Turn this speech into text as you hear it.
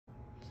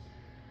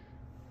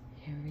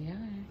Here we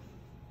are.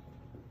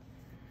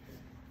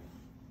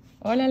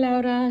 Hola,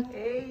 Laura.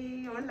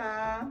 Hey,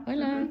 hola.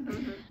 Hola.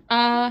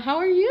 How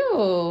are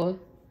you?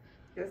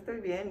 Yo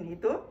estoy bien. ¿Y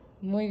tú?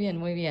 Muy bien,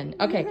 muy bien.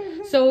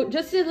 Okay, so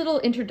just a little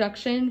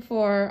introduction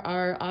for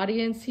our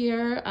audience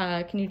here.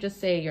 Can you just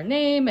say your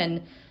name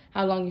and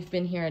how long you've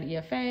been here at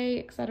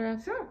EFA, etc.?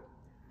 Sure.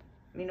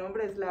 Mi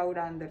nombre es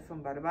Laura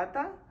Anderson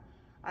Barbata.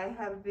 I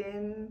have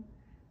been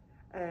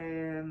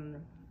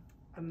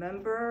a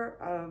member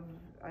of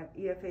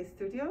EFA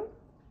Studio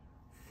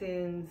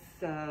since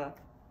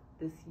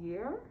this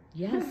year.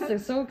 Yes,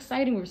 it's so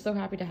exciting. We're so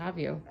happy to have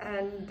you.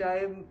 And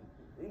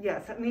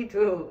yes, me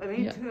too.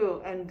 Me too.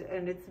 And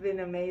it's been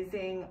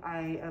amazing.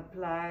 I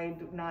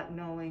applied not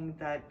knowing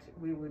that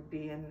we would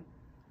be in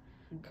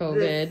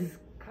this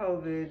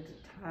COVID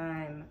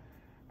time,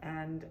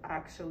 and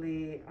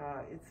actually,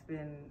 it's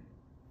been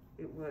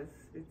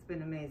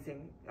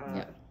amazing.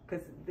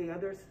 Because the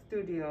other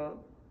studio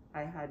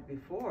I had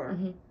before,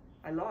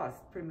 I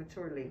lost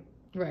prematurely.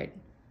 Right.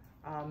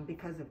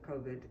 Because of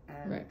COVID,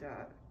 and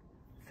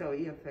so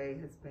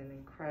EFA has been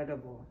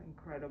incredible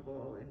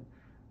in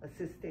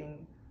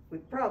assisting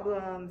with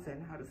problems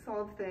and how to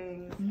solve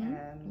things.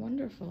 And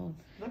wonderful.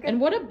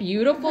 And what a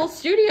beautiful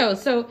studio.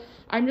 So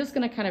I'm just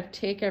going to kind of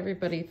take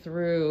everybody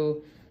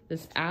through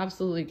this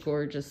absolutely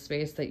gorgeous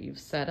space that you've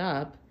set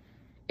up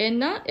in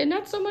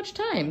not so much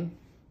time.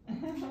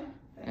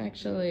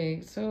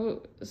 Actually,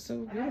 so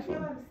beautiful. And I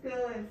feel I'm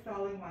still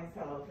installing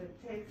myself. It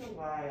takes a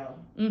while.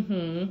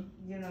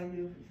 You know,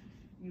 you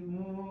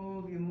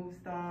move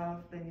stuff,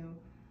 then you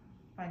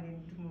find you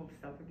need to move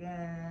stuff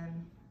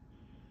again.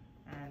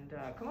 And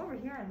come over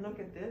here and look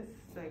at this,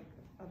 like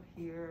up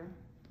here.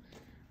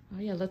 Oh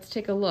yeah, let's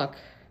take a look.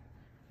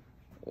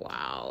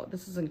 Wow,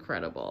 this is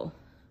incredible.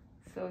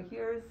 So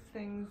here's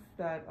things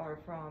that are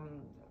from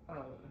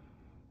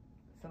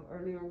some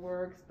earlier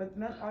works, but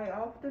I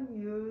often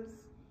use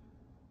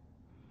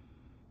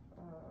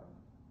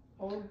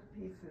older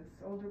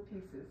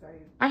pieces.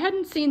 I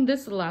hadn't seen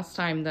this the last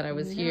time that I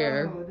was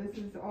here. No, this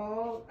is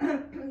all,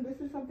 this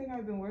is something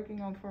I've been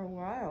working on for a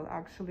while,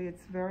 actually.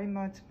 It's very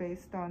much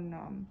based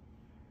on,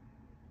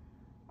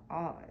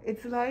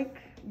 it's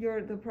like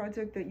the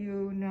project that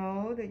you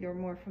know, that you're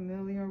more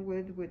familiar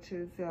with, which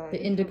is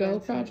the Indigo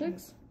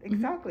projects?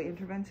 Exactly,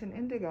 Intervention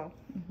Indigo.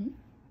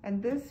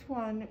 And this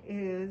one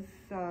is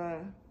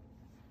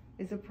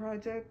a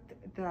project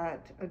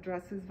that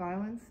addresses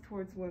violence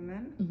towards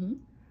women.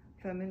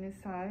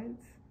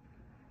 Feminicides.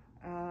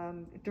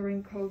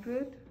 During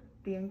COVID,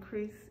 the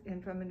increase in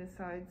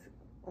feminicides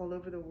all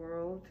over the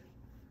world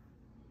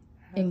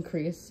has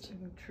increased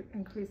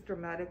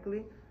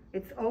dramatically.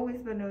 It's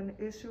always been an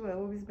issue,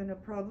 always been a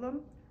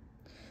problem.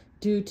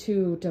 Due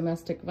to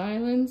domestic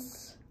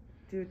violence?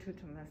 Due to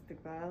domestic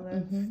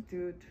violence,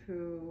 due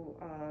to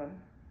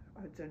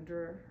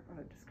gender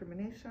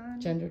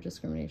discrimination. Gender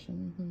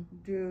discrimination.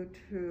 Due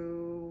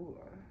to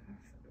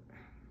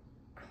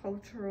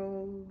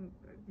cultural,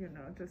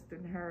 just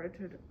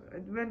inherited,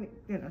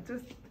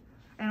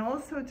 and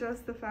also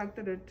just the fact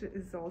that it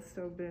has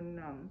also been,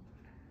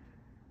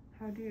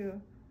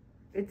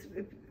 it's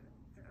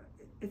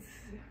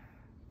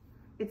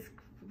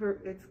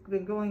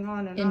been going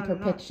on and on and on.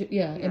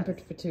 In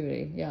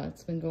perpetuity. Yeah,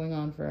 it's been going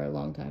on for a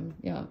long time.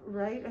 Yeah.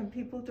 Right, and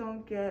people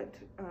don't get,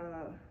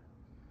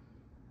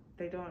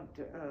 they're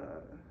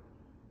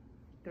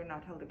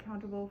not held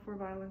accountable for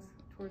violence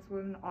towards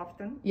women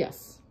often.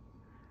 Yes.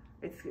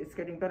 It's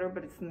getting better,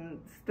 but it's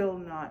still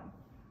not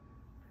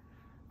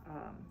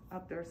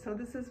up there. So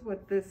this is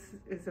what this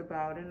is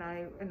about, and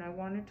I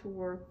wanted to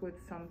work with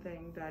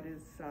something that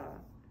is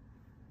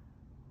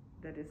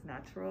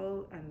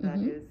natural and that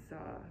is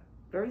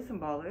very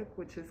symbolic,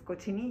 which is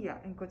cochinilla,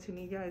 and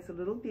cochinilla is a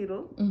little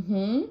beetle,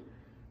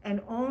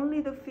 and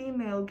only the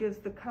female gives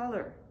the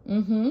color,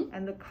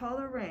 and the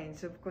color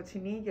range of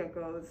cochinilla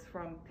goes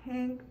from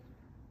pink,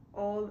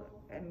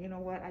 and you know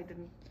what,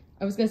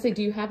 I was going to say,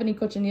 do you have any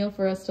cochineal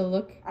for us to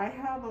look? I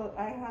have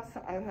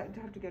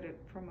to get it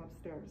from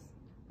upstairs.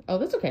 Oh,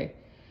 that's okay.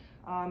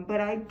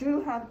 But I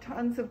do have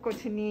tons of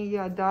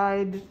cochinilla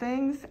dyed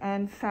things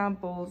and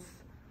samples.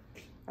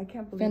 I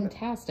can't believe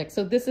Fantastic. It.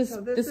 So this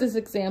is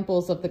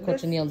examples of the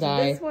cochineal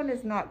dye. This one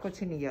is not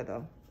cochinilla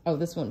though. Oh,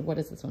 this one. What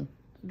is this one?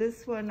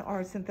 This one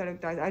are synthetic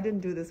dyes. I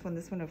didn't do this one.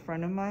 This one a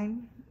friend of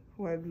mine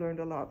who I've learned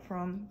a lot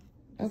from.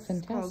 Oh,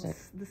 fantastic.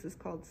 This is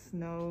called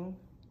snow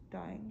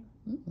dyeing.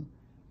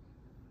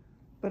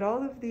 But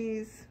all of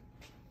these,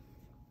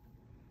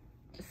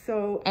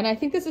 and I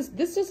think this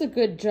does a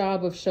good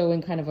job of showing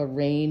kind of the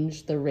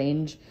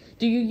range.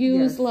 Do you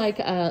use like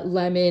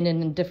lemon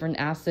and different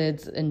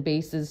acids and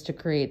bases to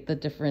create the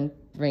different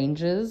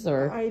ranges,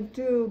 or? I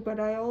do, but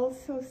I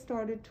also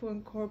started to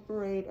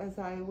incorporate, as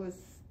I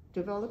was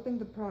developing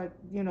the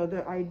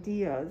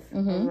ideas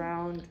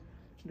around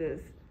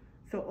this.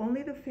 So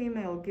only the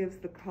female gives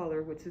the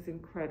color, which is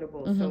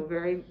incredible. So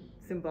very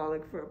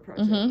symbolic for a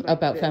project like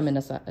about this.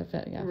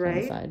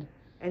 Femicide.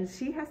 And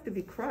she has to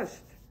be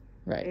crushed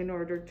in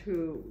order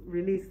to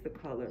release the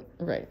color.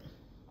 Right.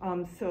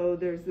 So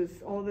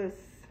there's all this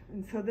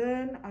And so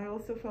then I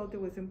also felt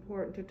it was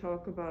important to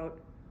talk about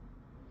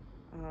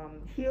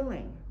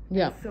healing.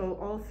 Yeah. So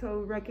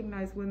also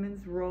recognize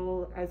women's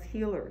role as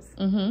healers,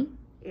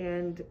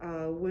 and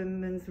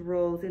women's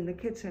roles in the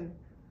kitchen,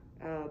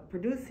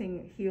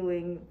 producing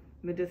healing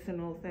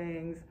medicinal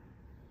things,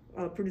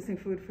 producing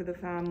food for the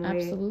family.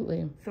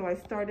 Absolutely. So I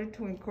started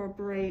to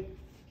incorporate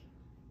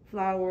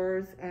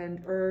flowers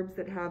and herbs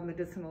that have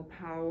medicinal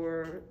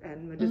power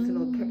and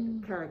medicinal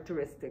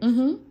characteristics.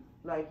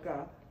 Like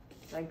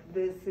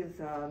this is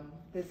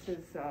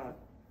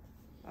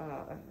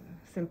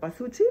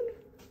cempasúchil,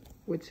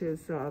 which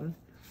is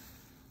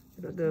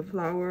the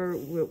flower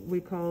we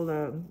call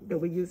that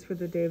we use for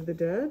the Day of the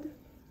Dead,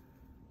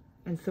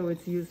 and so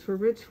it's used for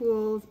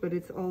rituals, but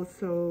it's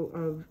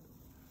also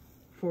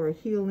for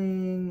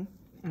healing,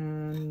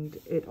 and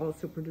it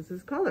also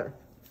produces color.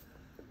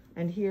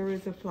 And here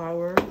is a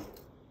flower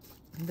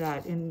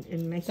that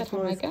in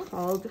Mexico is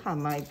called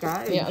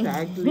Jamaica. Yeah.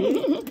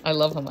 Exactly. I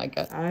love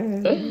Jamaica.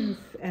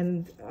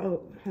 And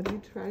have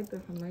you tried the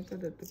Jamaica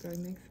that the guy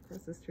makes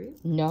across the street?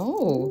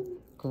 No.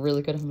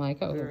 Really good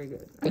Jamaica. Very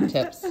good. Good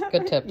tips.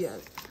 Good tips.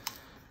 Yes.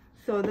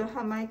 So the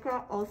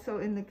Jamaica also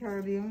in the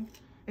Caribbean,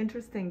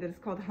 interesting that it's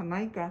called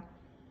Jamaica.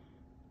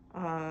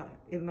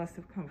 It must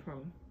have come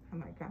from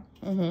Jamaica.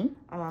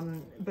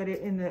 But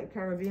in the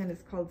Caribbean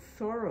it's called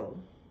sorrel.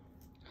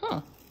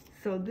 Huh.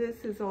 So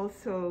this is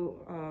also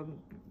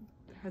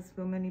has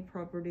so many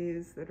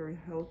properties that are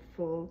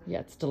healthful. Yeah,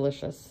 it's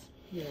delicious.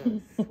 Yes.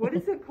 What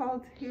is it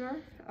called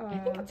here? I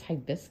think it's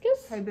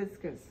hibiscus.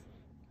 Hibiscus.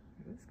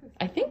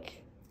 I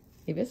think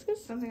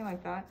hibiscus. Something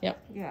like that. Yep.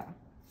 Yeah.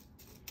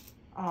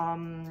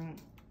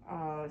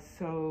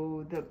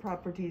 So the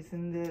properties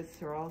in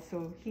this are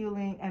also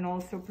healing and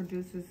also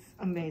produces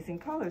amazing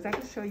colors. I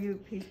can show you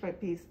piece by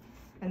piece.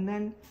 And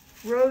then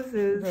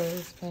roses.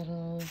 Rose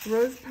petals.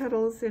 Rose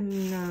petals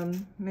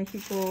in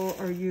Mexico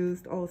are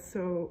used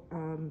also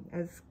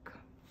as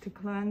to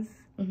cleanse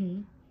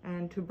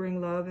and to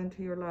bring love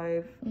into your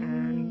life.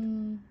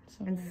 And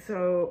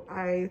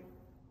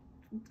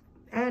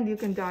you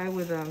can dye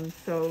with them.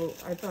 So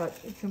I thought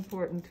it's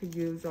important to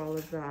use all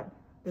of that.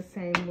 The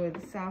same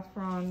with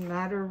saffron,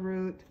 madder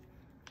root.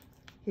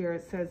 Here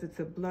it says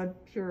it's a blood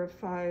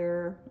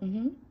purifier,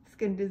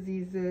 skin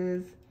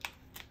diseases.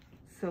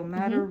 So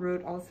madder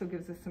root also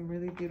gives us some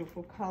really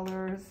beautiful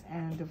colors.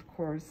 And of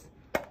course,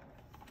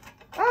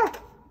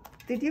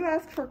 did you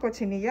ask for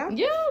cochinilla?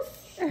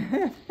 Yes.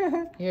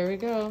 Here we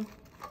go.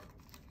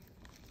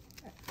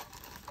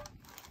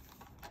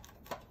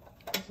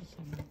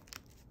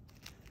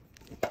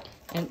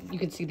 And you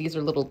can see these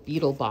are little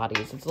beetle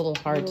bodies. It's a little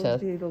hard to...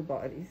 Beetle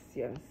bodies,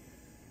 yes.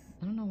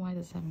 I don't know why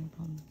this is having a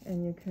problem.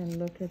 And you can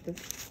look at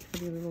this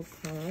pretty little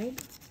card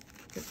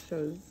that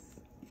shows...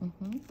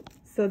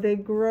 So they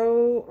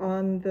grow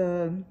on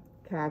the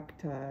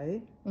cacti,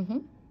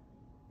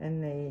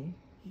 and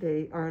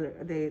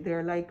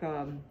they're like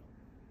a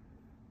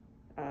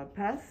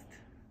pest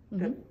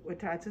that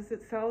attaches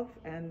itself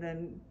and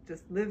then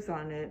just lives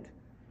on it,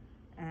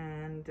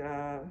 and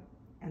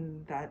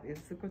that is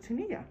the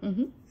cochinilla.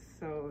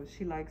 So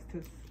she likes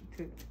to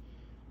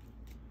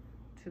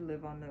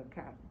live on the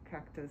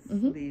cactus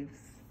leaves,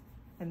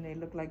 and they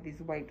look like these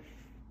white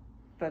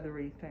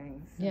feathery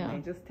things. Yeah.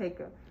 And they just take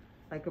a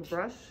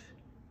brush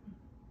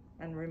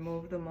and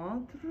remove them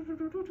all,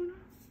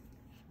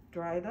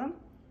 dry them,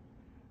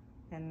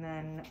 and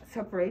then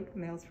separate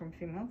males from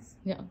females.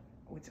 Yeah.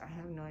 Which I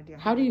have no idea.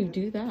 How do you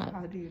do that?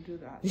 How do you do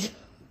that?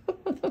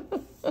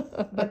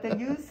 But the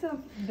use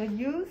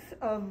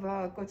of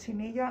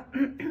cochinilla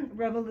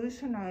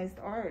revolutionized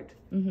art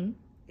in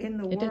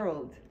the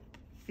world,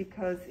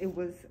 because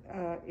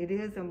it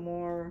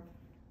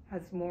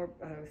has more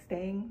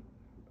staying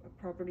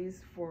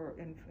properties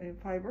in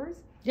fibers.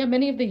 Yeah,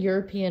 many of the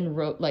European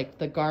like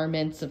the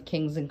garments of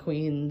kings and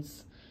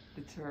queens.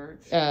 The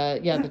church.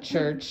 The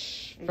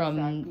church from,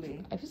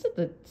 exactly. Was it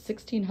the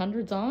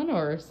 1600s on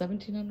or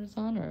 1700s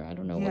on, or I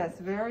don't know. Yes,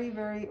 very,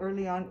 very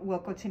early on. Well,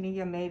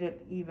 cochinilla made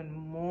it even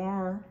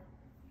more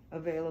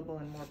available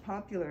and more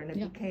popular, and it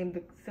became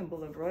the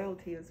symbol of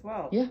royalty as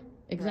well. Yeah,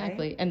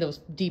 exactly. Right? And those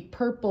deep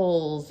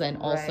purples and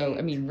also,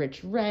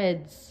 rich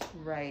reds.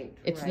 Right.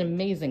 It's an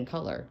amazing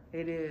color.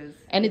 It is.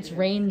 And its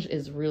range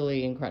is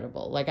really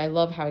incredible. Like, I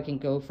love how it can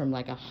go from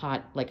like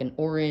an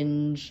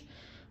orange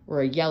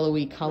or a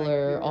yellowy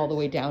color all the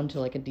way down to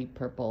like a deep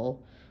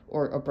purple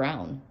or a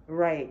brown.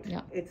 Right.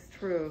 Yeah. It's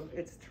true.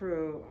 It's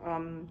true.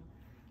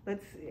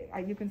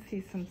 You can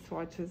see some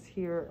swatches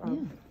here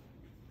of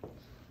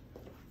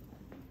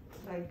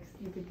like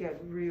you could get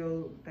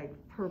real like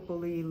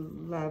purpley,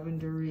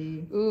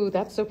 lavendery. Ooh,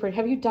 that's so pretty.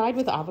 Have you dyed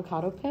with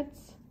avocado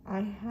pits?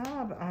 I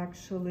have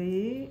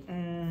actually,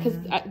 because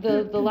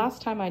the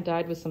last time I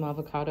dyed with some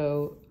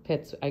avocado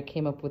pits, I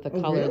came up with a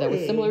color that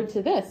was similar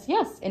to this.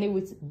 Yes, and it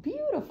was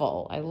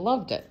beautiful. I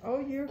loved it. Oh,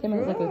 you're came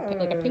good. Out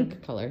like a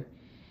pink color.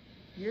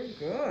 You're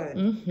good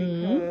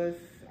because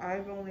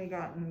I've only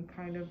gotten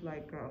kind of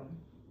like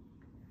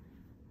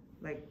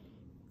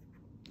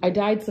I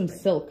dyed some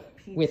silk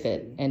with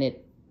it, and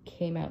it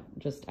came out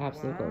just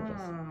absolutely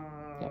gorgeous.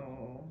 Yep.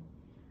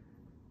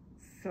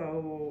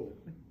 So,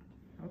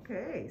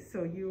 okay,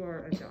 so you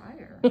are a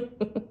dyer.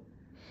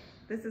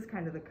 This is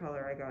kind of the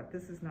color I got.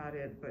 This is not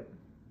it, but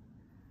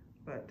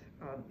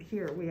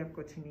here we have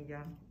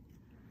cochinilla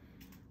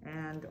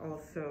and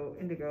also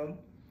indigo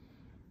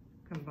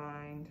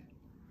combined.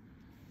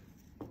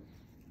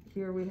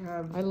 Here we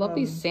have... I love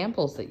these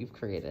samples that you've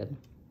created.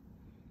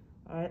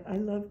 I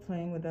love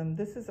playing with them.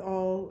 This is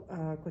all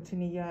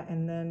cochinilla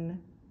and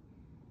then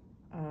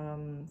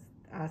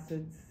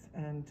acids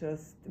and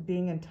just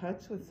being in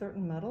touch with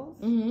certain metals.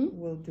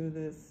 We'll do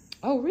this.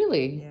 Oh,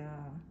 really? Yeah.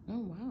 Oh,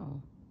 wow.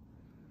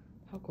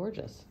 How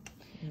gorgeous.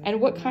 And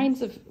what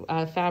kinds of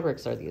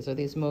fabrics are these? Are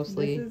these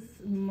mostly... This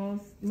is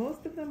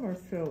most of them are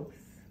silks,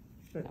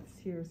 but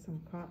here's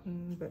some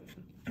cotton, but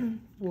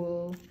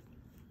wool.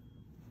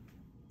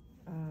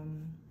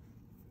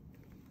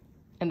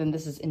 And then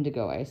this is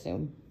indigo, I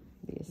assume.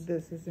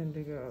 This is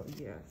indigo,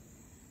 yes.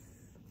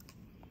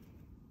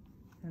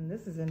 And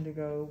this is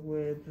indigo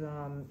with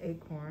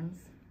acorns.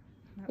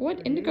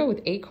 What, indigo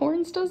with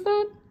acorns does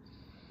that?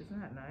 Isn't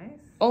that nice?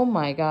 Oh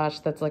my gosh,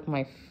 that's like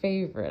my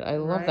favorite. I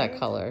love that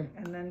color.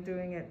 And then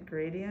doing it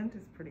gradient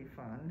is pretty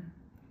fun.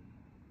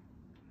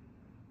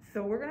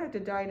 So we're gonna have to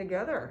dye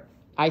together.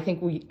 I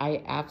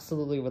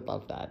absolutely would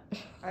love that.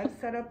 I've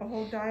set up a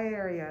whole dye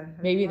area.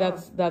 Maybe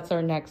that's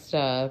our next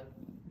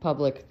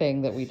public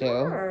thing that we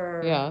do.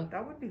 Yeah.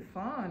 That would be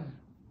fun.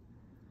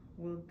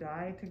 We'll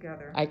dye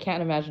together. I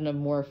can't imagine a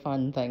more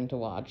fun thing to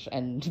watch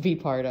and to be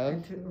part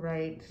of.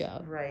 Right,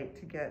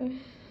 to get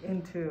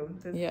into.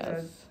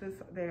 This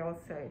they all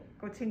say.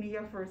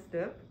 Cochinilla first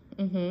dip.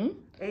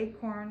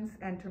 Acorns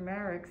and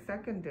turmeric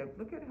second dip.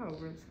 Look at how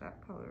rich that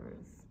color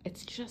is.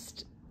 It's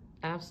just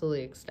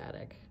absolutely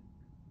ecstatic.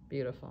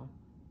 Beautiful.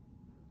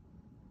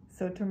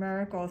 So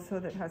turmeric also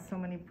that has so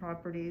many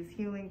properties,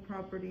 healing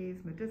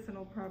properties,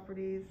 medicinal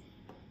properties.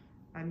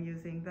 I'm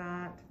using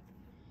that.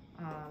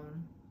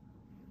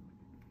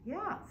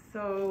 Yeah,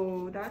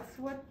 so that's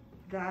what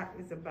that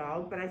is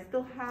about, but I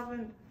still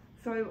haven't,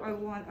 so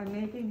I'm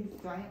making these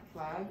giant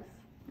flags.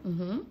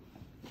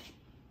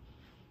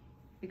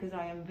 Because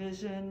I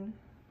envision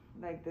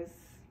like this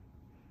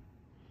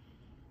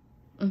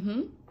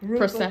group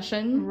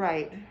procession.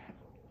 Right,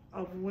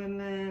 of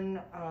women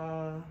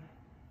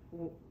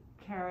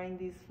carrying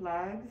these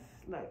flags.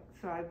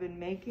 So I've been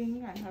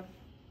making, I have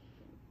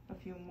a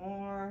few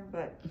more,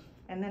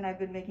 and then I've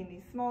been making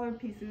these smaller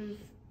pieces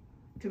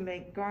to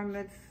make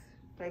garments,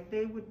 like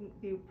they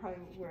wouldn't be probably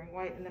wearing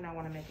white, and then I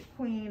want to make a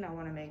queen, I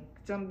want to make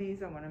jumbies,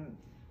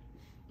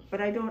 but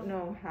I don't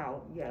know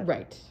how yet.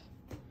 Right.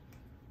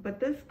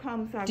 But this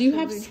comes actually... Do you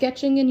have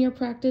sketching in your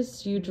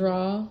practice? Do you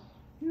draw?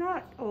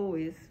 Not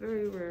always,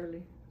 very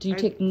rarely. Do you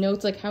take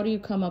notes? Like, how do you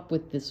come up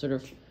with this sort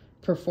of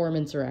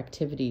performance or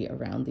activity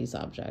around these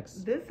objects?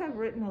 This I've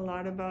written a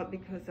lot about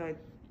because I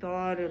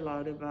thought a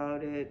lot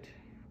about it,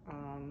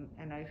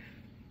 and I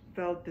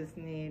felt this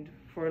need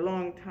for a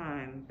long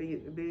time,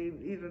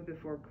 even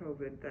before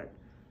COVID, that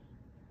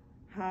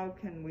how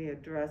can we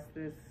address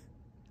this?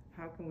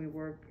 How can we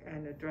work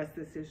and address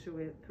this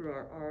issue through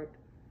our art?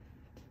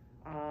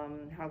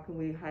 How can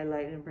we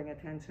highlight and bring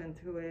attention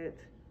to it?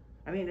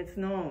 I mean, it's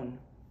known,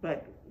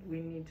 but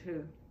we need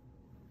to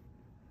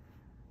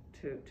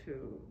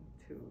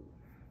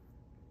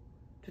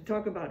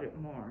talk about it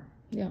more.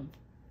 Yeah.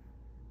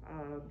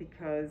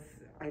 Because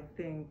I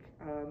think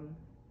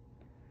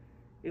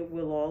it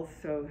will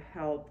also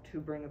help to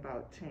bring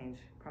about change,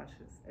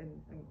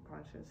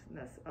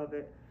 consciousness of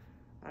it.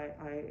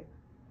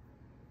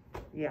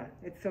 Yeah,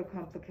 it's so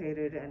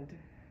complicated and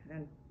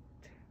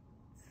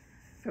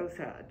so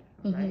sad,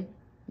 right?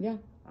 Yeah.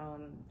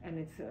 And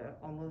it's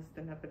almost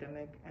an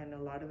epidemic, and a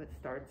lot of it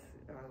starts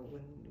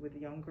with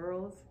young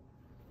girls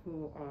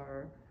who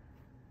are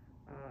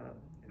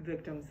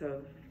victims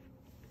of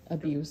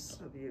abuse.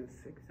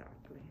 Abuse,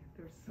 exactly.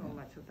 There's so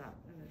much of that,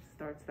 and it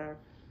starts there.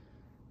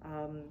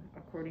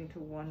 According to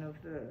one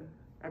of the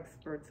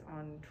experts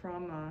on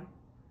trauma,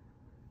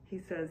 he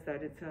says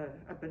that it's an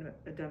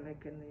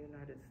epidemic in the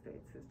United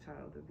States is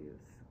child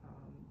abuse,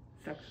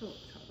 sexual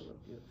child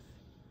abuse.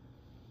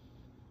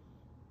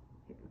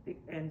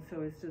 And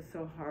so it's just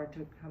so hard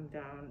to come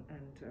down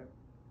and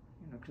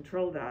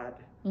control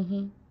that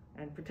and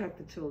protect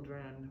the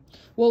children.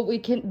 Well,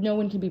 no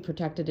one can be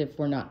protected if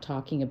we're not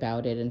talking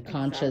about it and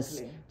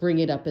bring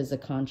it up as a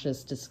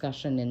conscious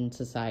discussion in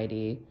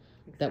society.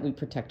 That we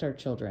protect our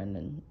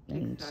children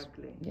and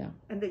exactly. Yeah.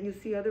 And that you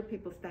see other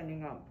people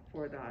standing up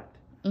for that.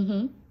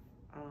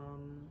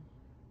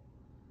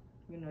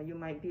 You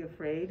might be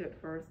afraid at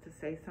first to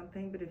say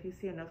something, but if you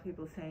see enough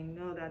people saying,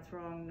 no, that's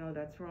wrong,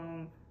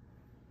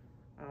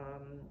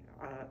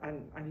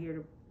 I'm here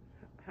to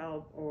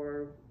help,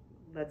 or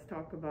let's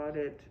talk about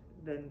it,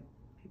 then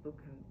people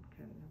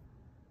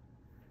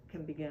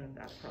can begin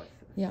that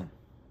process. Yeah.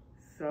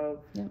 So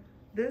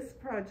this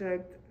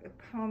project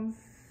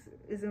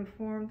is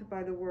informed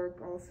by the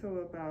work also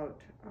about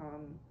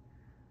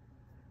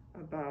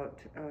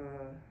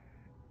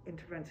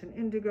intervention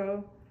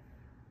indigo,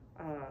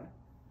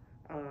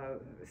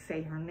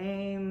 say her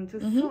name,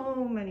 just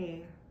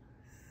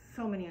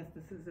so many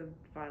instances of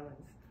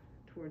violence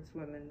towards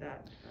women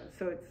that,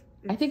 so it's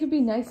I think it'd be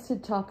nice to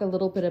talk a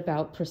little bit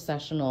about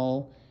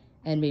processional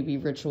and maybe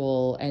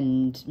ritual,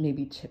 and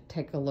maybe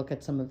take a look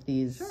at some of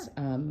these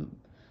sure.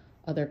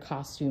 Other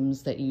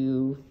costumes that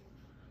you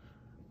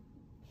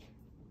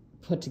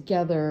put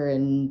together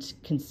and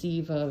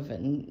conceive of,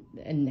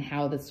 and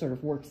how this sort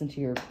of works into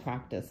your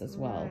practice as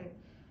well. Right.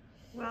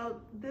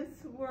 Well,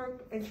 this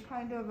work is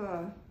kind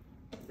of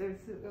there's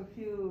a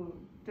few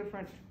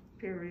different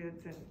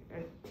periods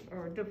and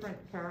or different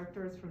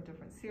characters from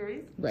different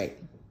series. Right.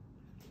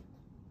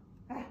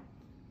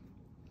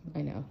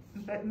 I know.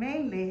 But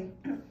mainly,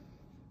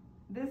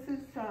 this is,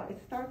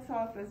 it starts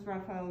off as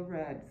Raphael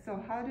Red.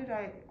 So how did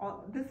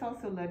this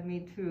also led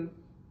me to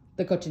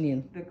the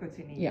cochinillo. The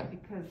cochinillo. Yeah.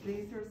 Because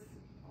these are,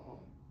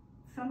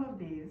 some of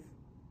these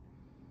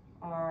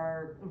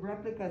are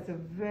replicas of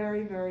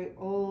very, very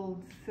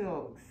old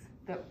silks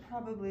that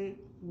probably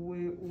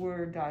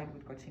were dyed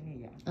with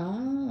cochinilla.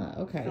 Ah,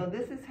 okay. So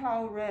this is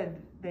how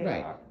red they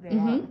right. are. They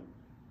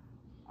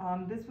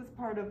are. This was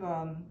part of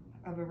a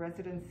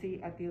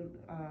residency at the,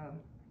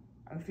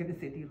 I was going to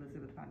say the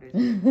Elizabeth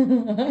Foundation.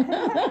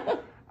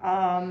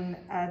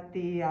 At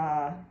the,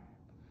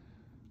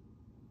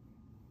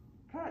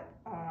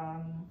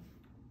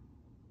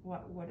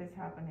 what is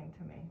happening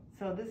to me?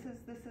 So this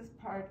is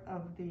part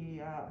of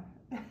the.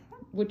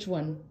 Which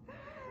one?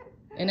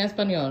 En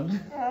español.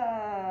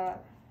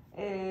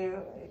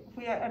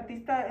 Fui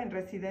artista en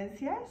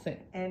residencia sí.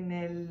 en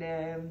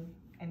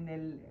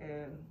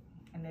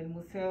el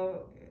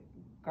Museo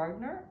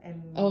Gardner.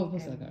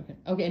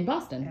 Okay, in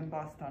Boston. En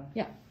Boston.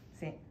 Yeah.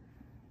 Sí.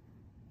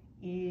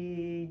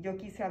 Y yo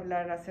quise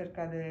hablar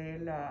acerca de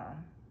la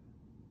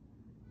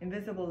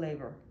invisible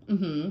labor.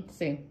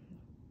 Sí.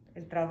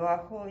 El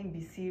trabajo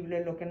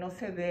invisible, lo que no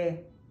se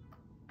ve,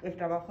 el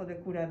trabajo de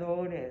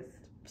curadores,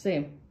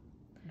 sí.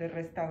 De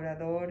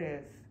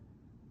restauradores,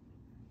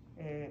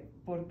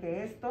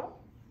 porque esto,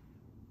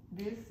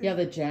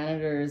 the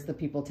janitors, the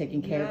people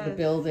taking care of the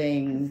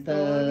building,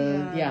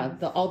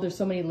 there's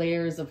so many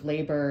layers of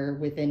labor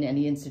within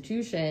any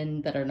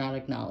institution that are not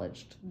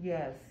acknowledged.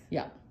 Yes.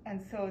 Yeah. And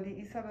so the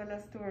Isabella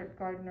Stewart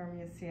Gardner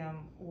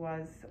Museum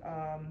was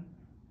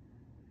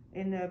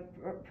in the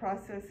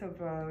process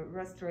of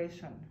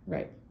restoration.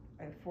 Right.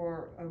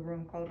 For a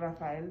room called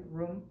Raphael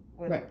Room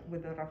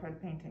with the Raphael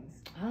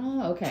paintings.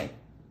 Ah, okay.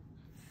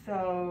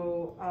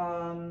 So,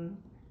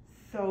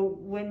 so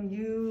when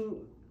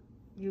you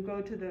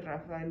go to the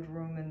Raphael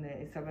Room in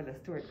the Isabella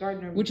Stewart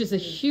Gardner, which is a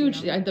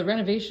huge, the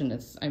renovation.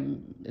 It's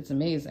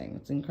amazing.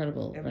 It's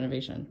incredible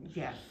renovation.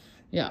 Yes.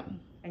 Yeah.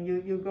 And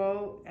you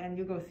go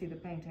see the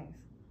paintings.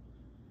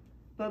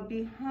 But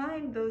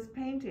behind those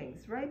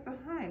paintings, right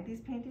behind,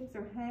 these paintings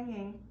are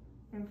hanging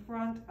in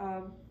front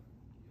of,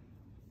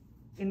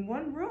 in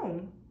one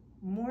room,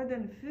 more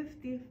than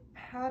 50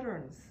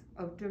 patterns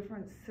of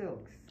different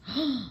silks.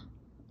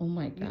 Oh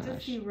my gosh. You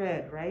just see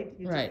red, right?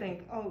 You just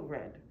think, oh,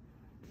 red.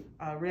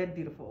 Red,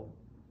 beautiful.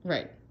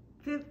 Right.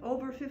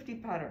 Over 50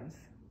 patterns.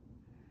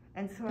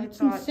 And so that's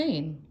I thought,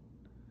 insane.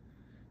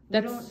 We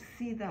don't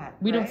see that.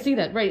 We don't see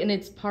that, right? And it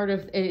is part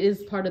of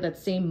that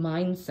same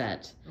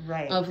mindset,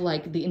 right? Of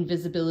like the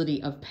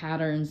invisibility of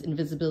patterns,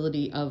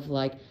 invisibility of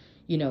like,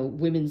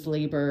 women's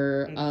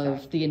labor,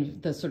 exactly.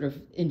 Of the sort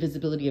of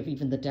invisibility of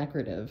even the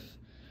decorative,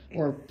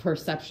 or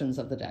perceptions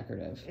of the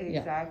decorative.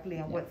 Exactly,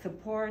 and what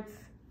supports,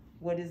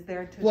 what is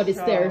there to what show. Is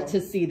there to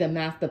see the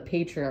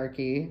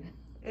patriarchy.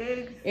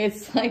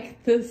 It's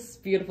like this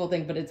beautiful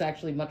thing, but it's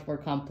actually much more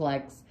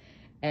complex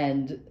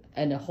and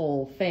a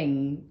whole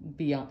thing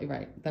beyond,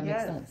 right? That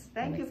makes sense.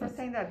 Thank you for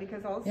saying that,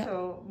 because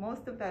also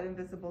most of that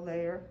invisible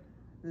labor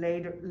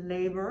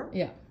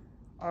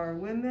are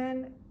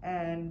women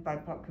and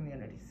BIPOC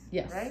communities.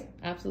 Yes, right?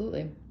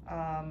 Absolutely.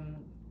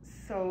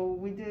 So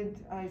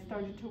I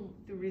started to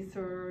do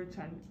research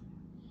and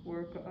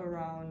work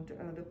around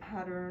the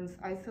patterns,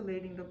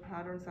 isolating the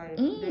patterns.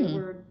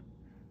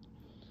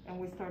 And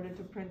we started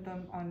to print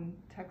them on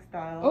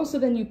textile. Oh, so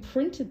then you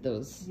printed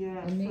those? Yeah.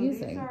 Amazing.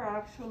 So these are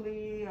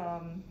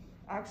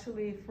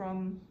actually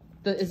from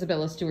the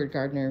Isabella Stewart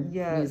Gardner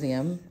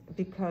Museum.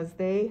 Because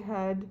they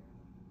had,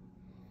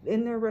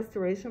 in their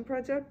restoration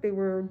project, they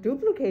were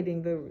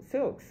duplicating the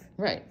silks.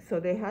 Right. So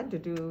they had to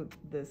do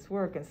this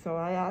work, and so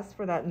I asked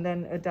for that and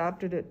then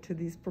adapted it to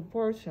these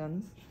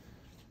proportions.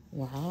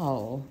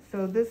 Wow.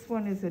 So this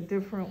one is a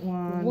different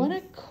one.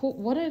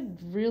 What a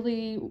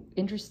really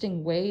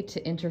interesting way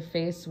to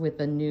interface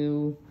with a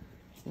new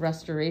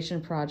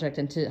restoration project,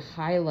 and to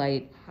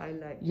highlight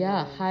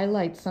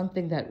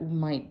something that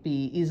might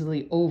be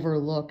easily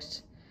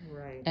overlooked,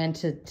 right? And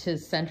to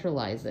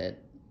centralize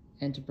it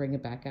and to bring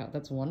it back out.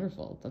 That's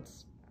wonderful.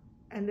 That's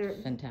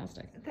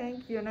fantastic.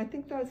 Thank you. And I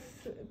think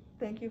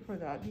thank you for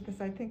that,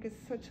 because I think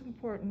it's such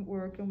important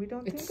work, and we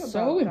don't think about that. It's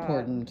so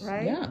important,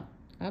 right? Yeah,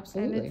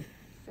 absolutely.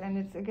 And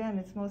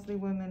it's mostly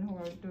women who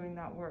are doing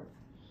that work.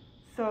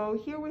 So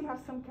here we have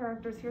some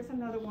characters. Here's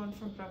another one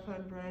from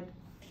Raphael Red.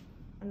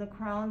 And the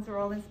crowns are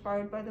all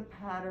inspired by the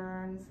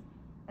patterns.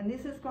 And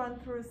this has gone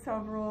through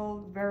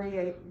several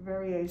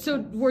variations.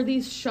 So were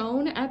these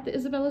shown at the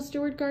Isabella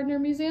Stewart Gardner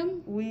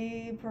Museum?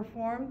 We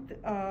performed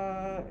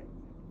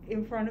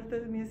in front of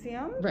the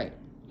museum. Right.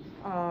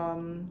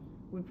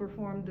 We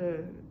performed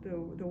the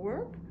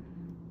work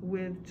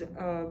with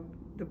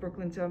the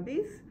Brooklyn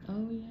Jumbies.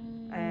 Oh yeah.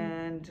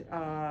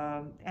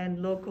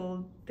 And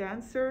local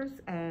dancers,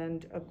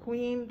 and a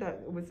queen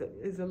that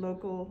is a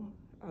local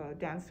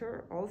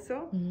dancer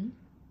also. Mm-hmm.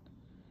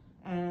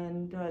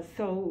 And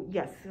so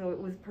yes, so it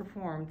was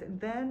performed. And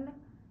then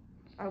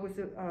I was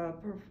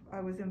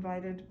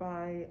invited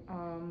by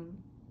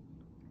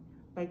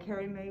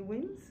Carrie Mae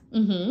Wins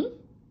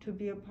to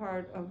be a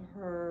part of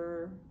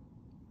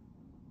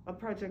a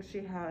project she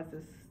has.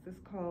 This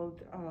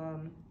called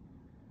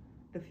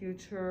The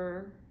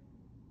Future.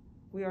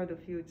 We are the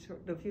future.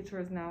 The future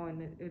is now,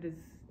 and it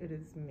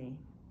is me.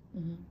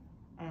 Mm-hmm.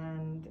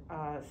 And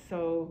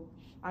so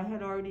I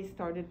had already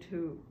started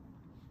to,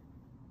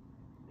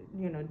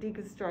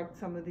 deconstruct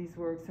some of these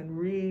works and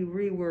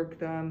rework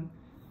them.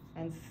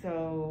 And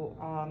so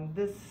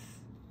this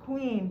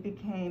queen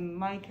became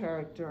my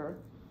character,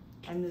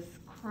 and this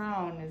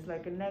crown is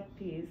like a neck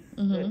piece.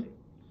 Mm-hmm.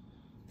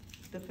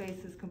 The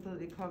face is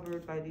completely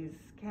covered by these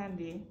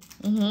candy.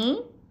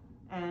 Mm-hmm.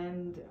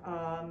 And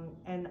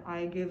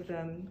I give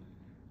them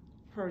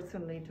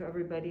personally to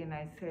everybody, and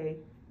I say,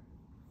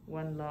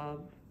 one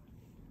love,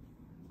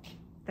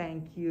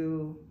 thank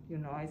you,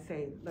 I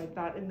say like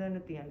that, and then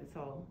at the end it's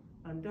all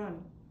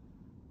undone.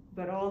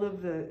 But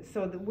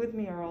with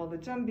me are all the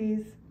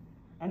Jumbies,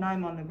 and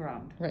I'm on the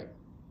ground. Right.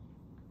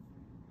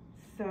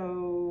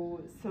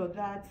 So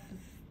that is.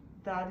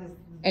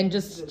 And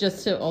just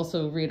to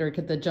also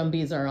reiterate, the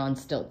Jumbies are on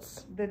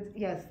stilts.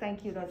 Yes,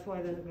 thank you. That's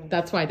why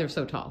they're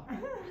so tall.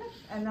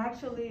 And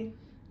actually,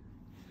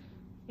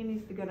 he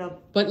needs to get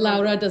up. But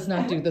Laura does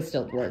not do the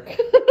stilt work. No.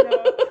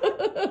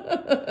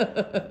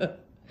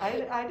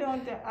 I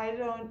don't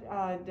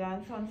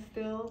dance on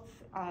stilts.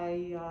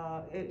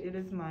 It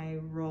is my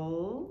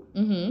role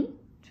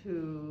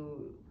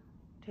to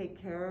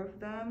take care of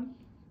them,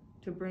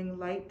 to bring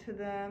light to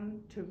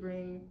them, to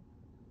bring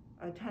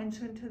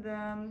attention to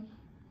them.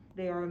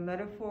 They are a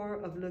metaphor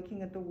of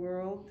looking at the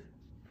world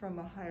from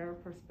a higher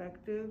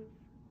perspective.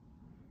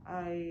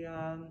 I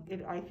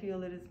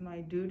feel it is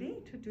my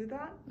duty to do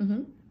that.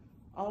 Mm-hmm.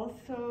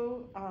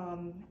 Also,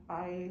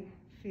 I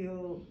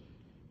feel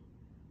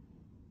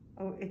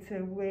it's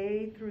a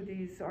way through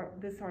this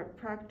art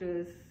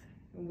practice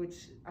in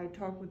which I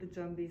talk with the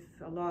Jumbies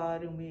a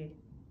lot, and we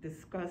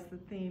discuss the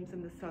themes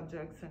and the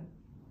subjects, and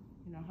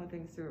how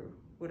things are,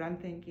 what I'm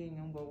thinking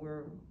and what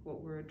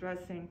we're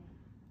addressing.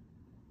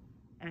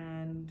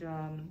 And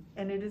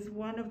it is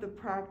one of the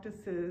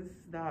practices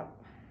that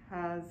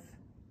has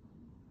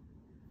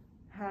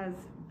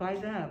by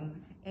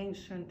them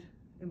ancient,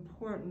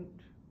 important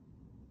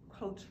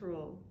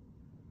cultural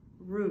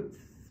roots,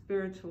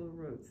 spiritual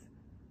roots.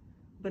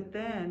 But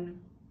then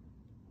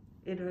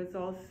it has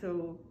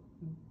also,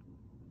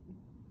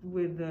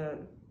 with the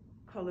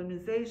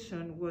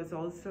colonization, was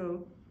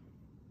also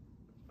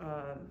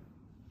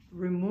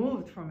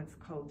removed from its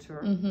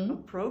culture,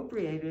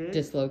 appropriated,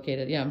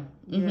 dislocated, yeah.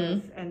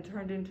 Yes, and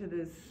turned into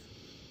this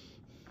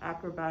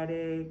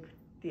acrobatic,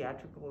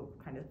 theatrical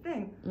kind of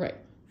thing. Right.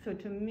 So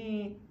to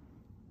me,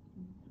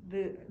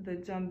 the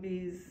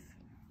Jumbies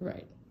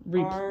right.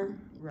 are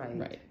right.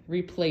 Right.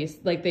 Replace,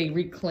 like they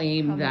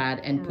reclaim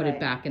that and put it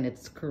back in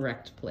its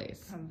correct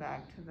place. Come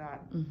back to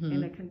that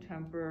in a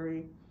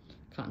contemporary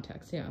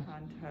context, yeah.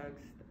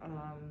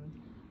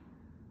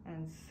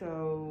 And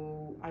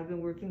so I've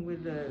been working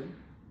with the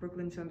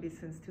Brooklyn Jumbies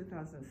since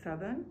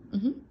 2007.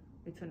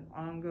 It's an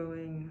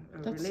ongoing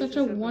That's such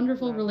a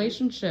wonderful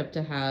relationship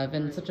to have,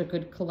 and such a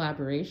good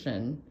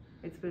collaboration.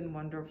 It's been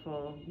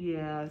wonderful.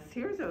 Yes.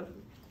 Here's a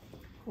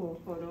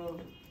cool photo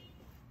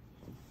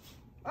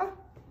of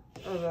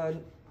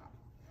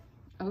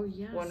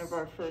yes. one of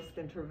our first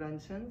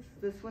interventions.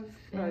 This one's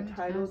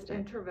titled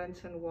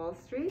Intervention Wall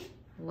Street.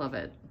 Love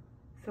it.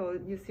 So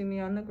you see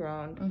me on the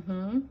ground.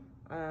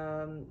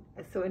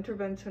 So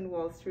Intervention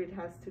Wall Street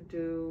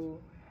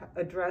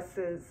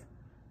addresses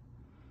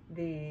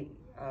the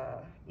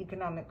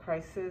economic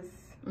crisis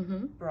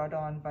brought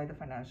on by the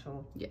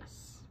financial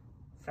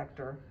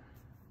sector.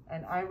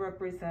 And I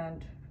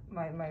represent,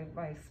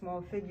 my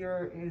small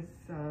figure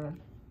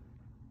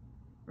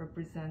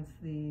represents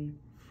the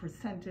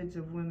percentage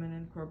of women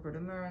in corporate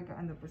America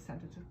and the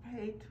percentage of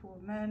pay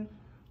to men.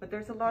 But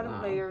there's a lot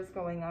of layers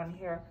going on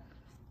here.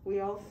 We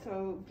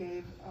also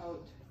gave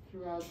out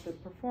throughout the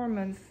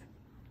performance.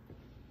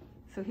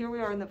 So here we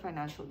are in the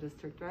financial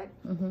district, right?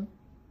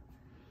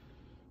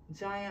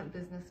 Giant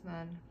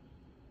businessmen.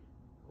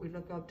 We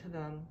look up to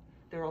them.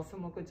 They're also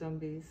Moko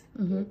Jumbies.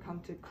 They come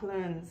to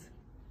cleanse.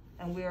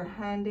 And we are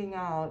handing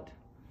out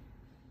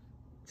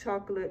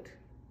chocolate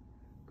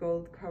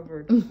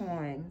gold-covered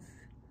coins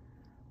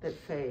that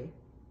say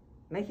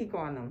Mexico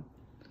on them.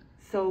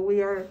 So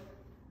we are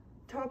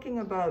talking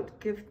about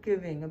gift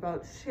giving,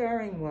 about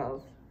sharing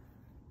wealth.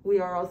 We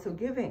are also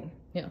giving.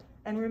 Yeah.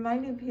 And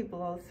reminding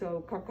people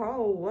also,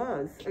 cacao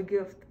was a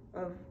gift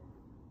of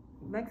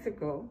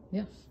Mexico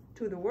yes.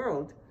 to the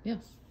world.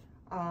 Yes.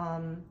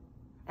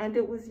 And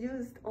it was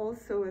used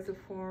also as a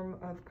form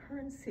of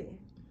currency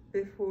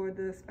before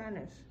the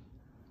Spanish.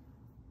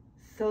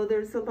 So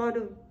there's a lot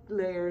of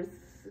layers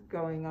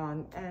going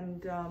on,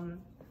 and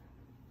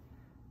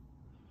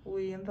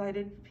we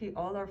invited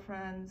all our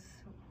friends,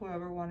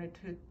 whoever wanted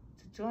to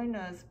join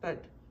us,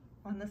 but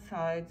on the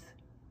sides,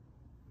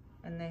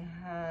 and they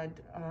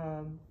had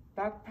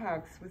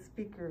backpacks with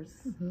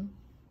speakers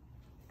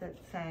that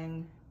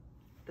sang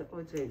the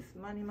OJs,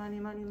 money, money,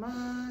 money,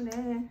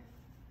 money,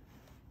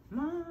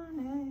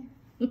 money.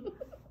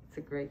 It's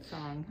a great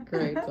song.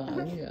 Great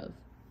song, yes.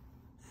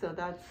 So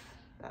that's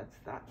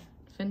that.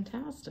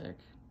 Fantastic.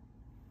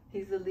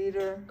 He's the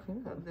leader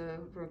of the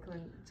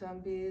Brooklyn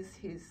Jumbies.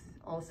 He's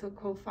also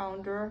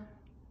co-founder.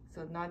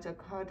 So Naja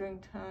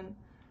Codrington,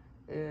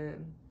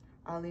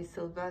 Ali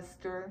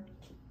Sylvester,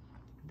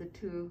 the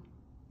two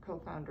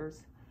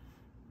co-founders.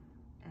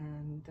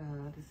 And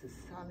this is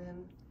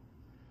Salim,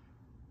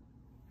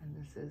 and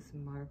this is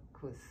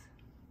Marcus.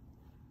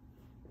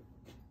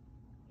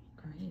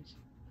 Great.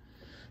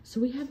 So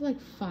we have like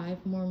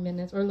 5 more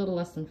minutes, or a little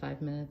less than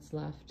 5 minutes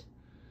left.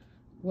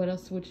 What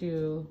else would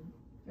you?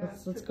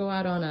 Let's go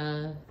out on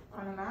a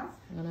mask.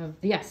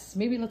 Yes,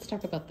 maybe let's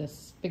talk about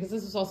this, because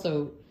this was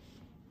also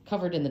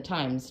covered in the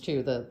Times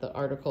too. The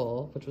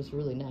article, which was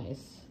really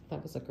nice.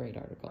 That was a great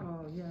article.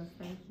 Oh yes,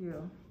 thank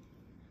you.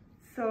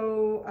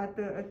 So at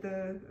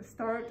the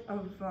start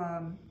of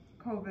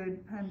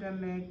COVID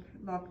pandemic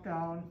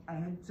lockdown, I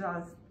had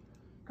just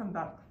come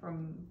back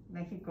from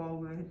Mexico.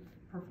 We had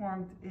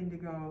performed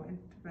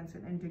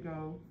Intervention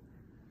Indigo,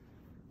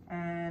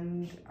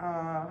 and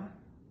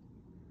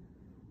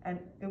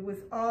it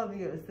was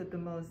obvious that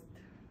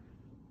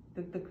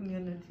the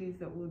communities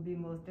that would be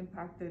most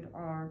impacted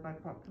are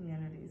BIPOC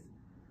communities.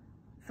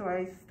 So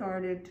I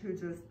started to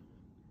just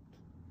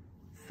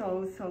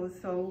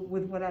sew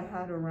with what I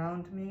had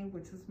around me,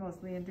 which was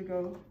mostly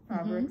indigo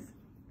fabrics,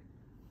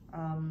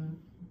 and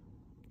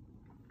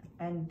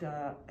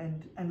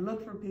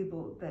look for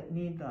people that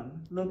need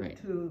them. Look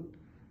to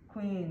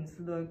Queens,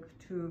 look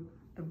to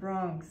the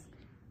Bronx,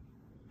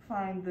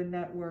 find the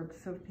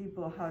networks of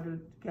people, how to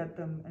get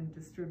them and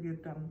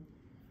distribute them.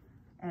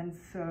 And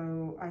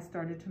so I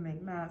started to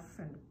make masks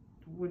and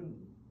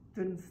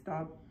didn't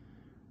stop.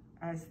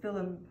 I'm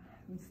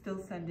still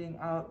sending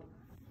out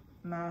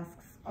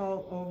masks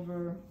all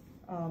over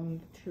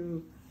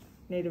to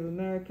Native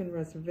American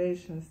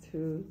reservations,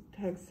 to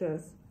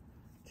Texas,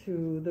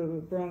 to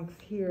the Bronx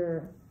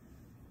here,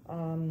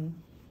 and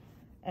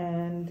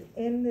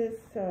in this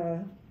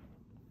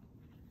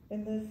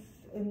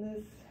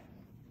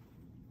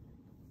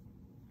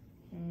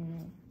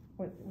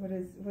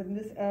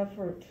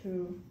effort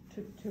to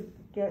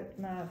get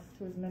masks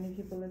to as many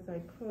people as I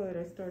could,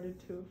 I started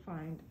to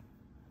find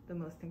the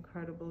most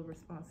incredible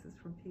responses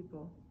from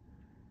people.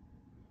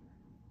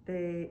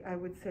 I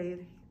would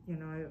say,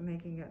 I'm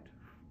making it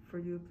for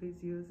you,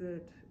 please use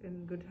it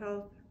in good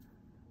health.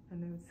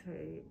 And they would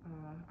say,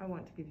 I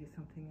want to give you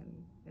something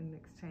in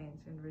exchange,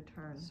 in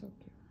return. So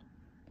cute.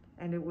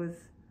 And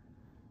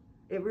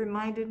it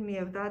reminded me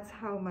of that's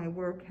how my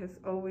work has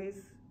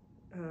always,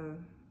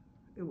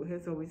 it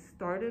has always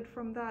started,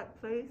 from that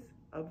place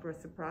of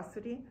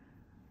reciprocity,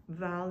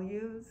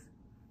 values,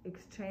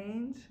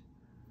 exchange,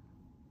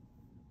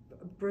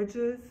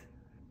 bridges,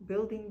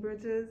 building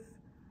bridges.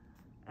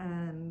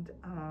 And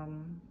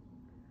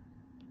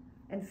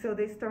so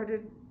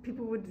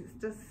people would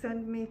just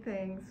send me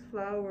things,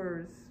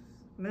 flowers,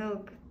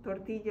 milk,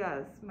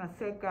 tortillas,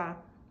 maseca,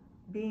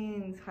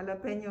 beans,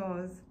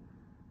 jalapenos,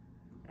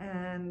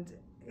 and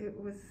it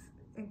was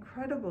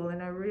incredible.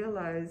 And I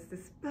realized,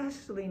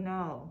 especially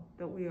now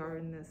that we are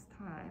in this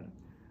time,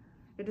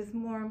 it is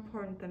more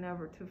important than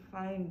ever to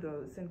find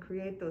those and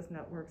create those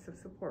networks of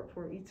support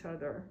for each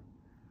other,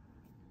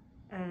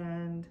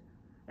 and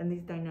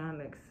these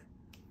dynamics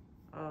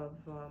of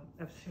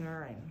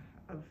sharing,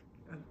 of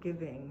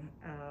giving,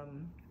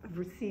 of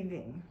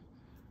receiving,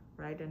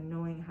 right? And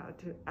knowing how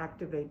to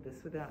activate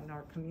this within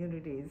our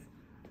communities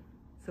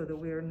so that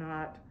we're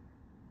not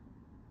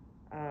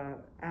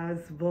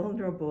as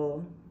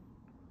vulnerable.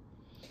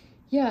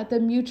 Yeah, the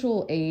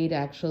mutual aid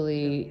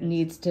actually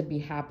needs to be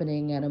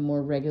happening at a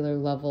more regular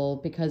level,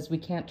 because we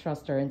can't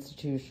trust our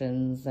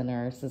institutions and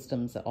our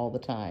systems all the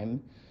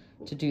time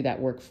to do that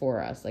work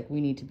for us. Like,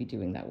 we need to be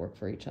doing that work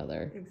for each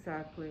other.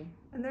 Exactly.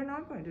 And they're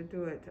not going to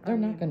do it. They're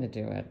not going to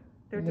do it.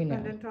 They're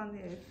dependent on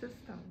the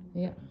system.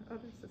 Yeah. The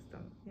other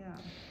system. Yeah.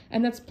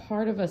 And that's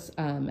part of us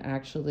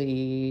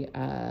actually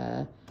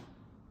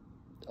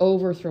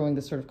overthrowing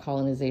the sort of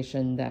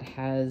colonization that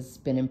has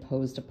been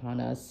imposed upon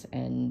us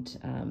and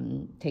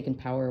taken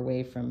power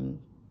away from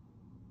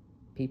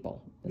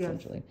people,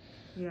 essentially.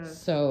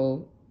 Yes.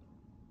 So,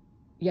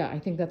 yeah, I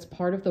think that's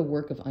part of the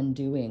work of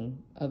undoing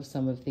of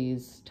some of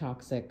these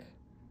toxic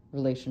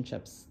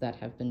relationships that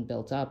have been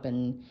built up,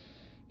 and,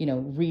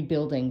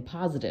 rebuilding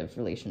positive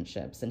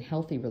relationships and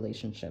healthy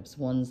relationships,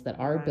 ones that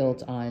are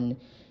built on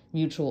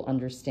mutual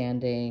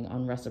understanding,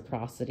 on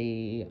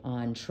reciprocity,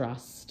 on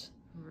trust.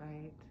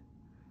 Right.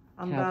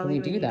 how can we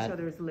do that? Each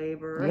other's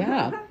labor.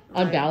 Yeah, right.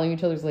 on valuing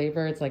each other's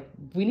labor. It's like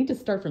we need to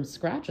start from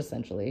scratch,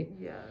 essentially.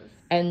 Yes.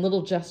 And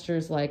little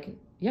gestures like,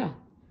 yeah,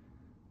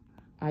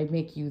 I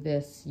make you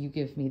this, you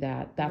give me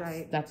that.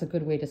 That's a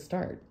good way to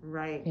start.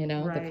 Right. You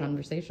know, the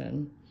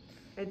conversation.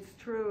 It's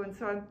true, and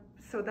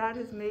so that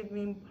has made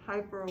me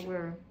hyper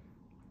aware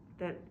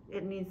that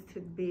it needs to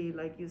be,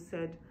 like you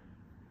said,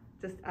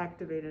 just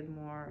activated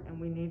more, and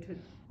we need to.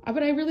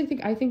 But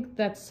I think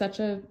that's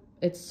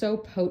it's so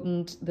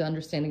potent, the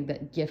understanding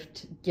that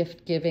gift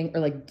giving, or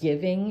like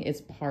giving,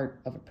 is part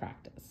of a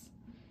practice.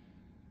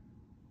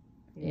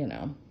 Yeah. You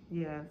know.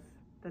 Yes,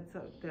 that's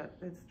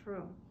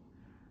true.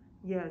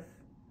 Yes,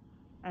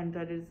 and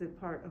that is a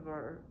part of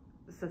our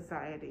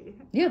society.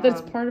 Yeah,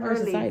 that's part of our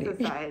society.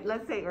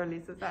 Let's say early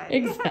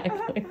society.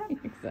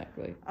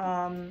 Exactly.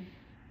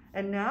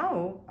 And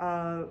now,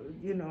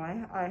 you know,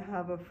 I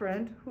have a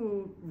friend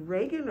who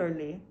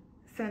regularly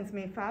sends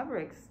me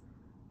fabrics.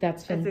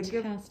 That's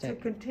fantastic. As a gift to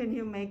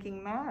continue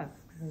making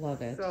masks.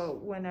 Love it. So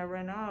when I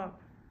ran out,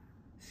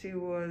 she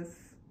was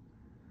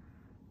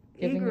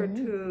eager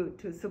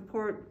to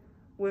support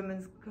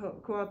women's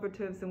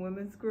cooperatives and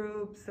women's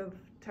groups of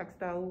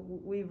textile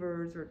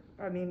weavers,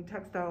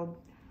 textile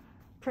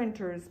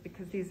printers,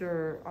 because these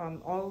are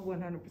all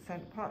 100%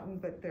 cotton,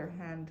 but they're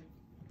hand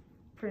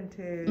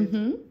printed.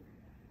 Mm-hmm.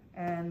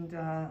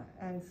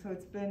 And so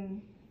it's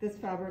been this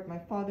fabric my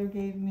father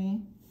gave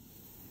me.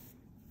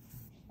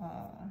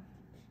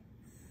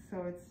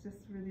 So it's just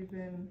really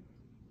been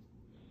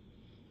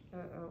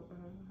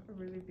a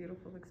really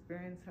beautiful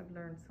experience. I've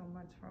learned so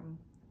much from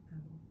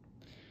them.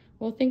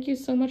 Well, thank you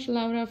so much,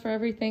 Laura, for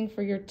everything,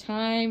 for your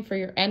time, for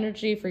your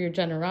energy, for your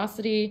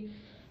generosity.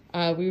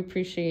 We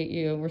appreciate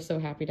you. We're so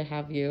happy to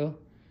have you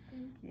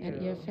at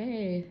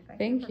EFA.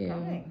 Thank you.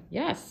 Coming.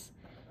 Yes.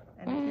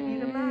 And if you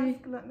need a mask,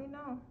 let me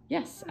know.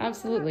 Yes,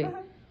 absolutely.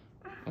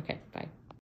 Okay, bye.